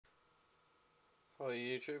Hi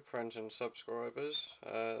YouTube friends and subscribers,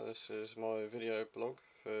 this is my video blog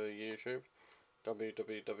for YouTube,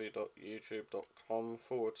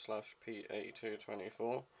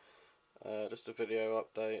 www.youtube.com/p8224. Just a video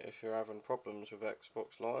update if you're having problems with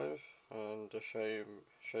Xbox Live, and to show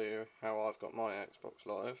you how I've got my Xbox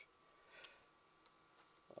Live.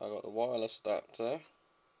 I got the wireless adapter,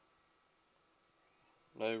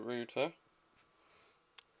 no router.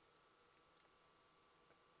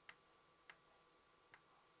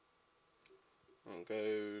 And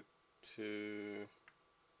go to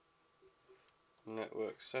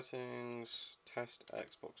network settings, test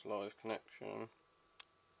Xbox Live connection.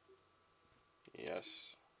 Yes.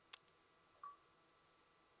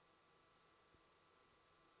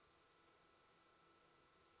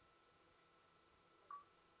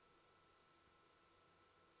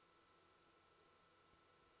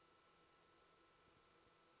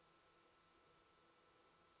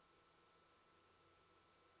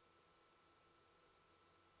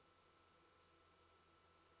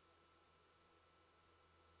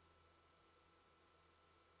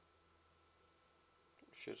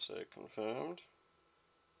 Should say confirmed.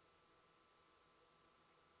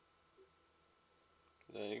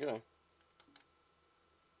 There you go.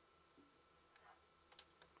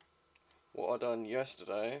 What I done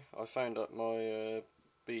yesterday, I phoned up my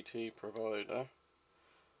BT provider,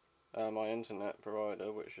 my internet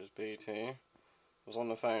provider, which is BT. Was on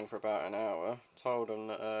the phone for about an hour. Told them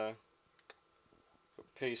that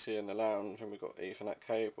got PC in the lounge and we got Ethernet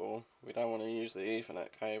cable. We don't want to use the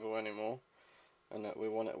Ethernet cable anymore, and that we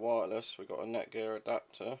want it wireless. We got a Netgear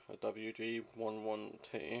adapter, a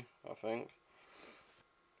WG11T, I think.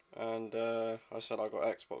 And I said I got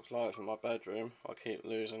Xbox Live in my bedroom. I keep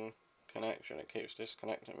losing connection, it keeps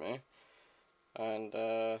disconnecting me. And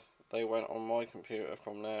they went on my computer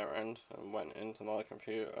from their end and went into my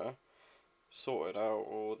computer, sorted out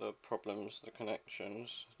all the problems, the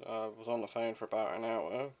connections. I was on the phone for about an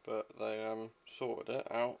hour, but they sorted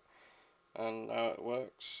it out, and now it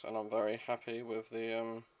works, and I'm very happy with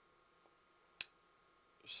the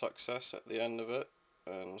success at the end of it.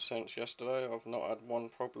 And since yesterday I've not had one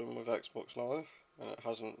problem with Xbox Live, and it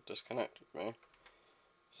hasn't disconnected me.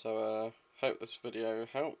 So hope this video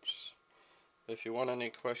helps. If you want any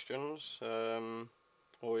questions, or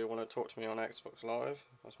you want to talk to me on Xbox Live,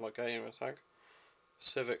 that's my gamer tag,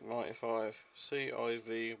 Civic95,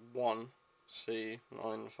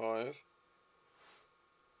 CIV1C95.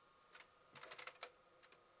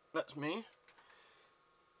 That's me.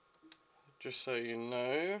 Just so you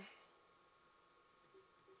know,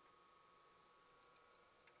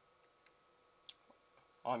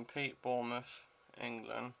 I'm Pete, Bournemouth,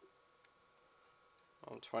 England.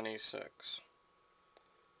 I'm 26.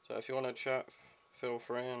 So if you want to chat, feel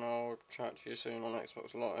free, and I'll chat to you soon on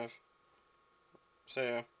Xbox Live. See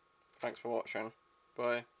ya. Thanks for watching.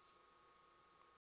 Bye.